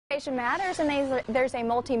Education matters, and there's a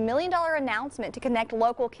multi-million-dollar announcement to connect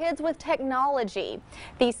local kids with technology.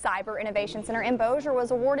 The Cyber Innovation Center in Bossier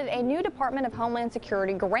was awarded a new Department of Homeland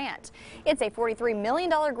Security grant. It's a $43 million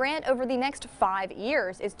grant over the next 5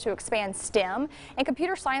 years. It's to expand STEM and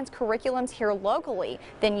computer science curriculums here locally,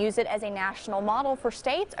 then use it as a national model for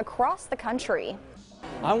states across the country.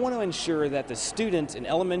 I want to ensure that the students in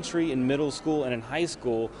elementary and middle school and in high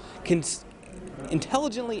school can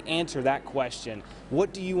intelligently answer that question,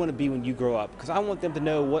 what do you want to be when you grow up? Because I want them to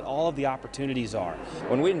know what all of the opportunities are.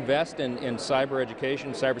 When we invest in cyber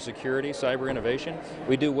education, cybersecurity, cyber innovation,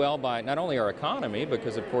 we do well by not only our economy,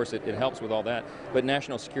 because of course it helps with all that, but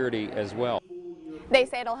national security as well. They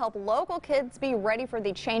say it'll help local kids be ready for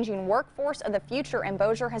the changing workforce of the future, and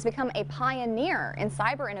Bossier has become a pioneer in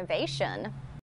cyber innovation.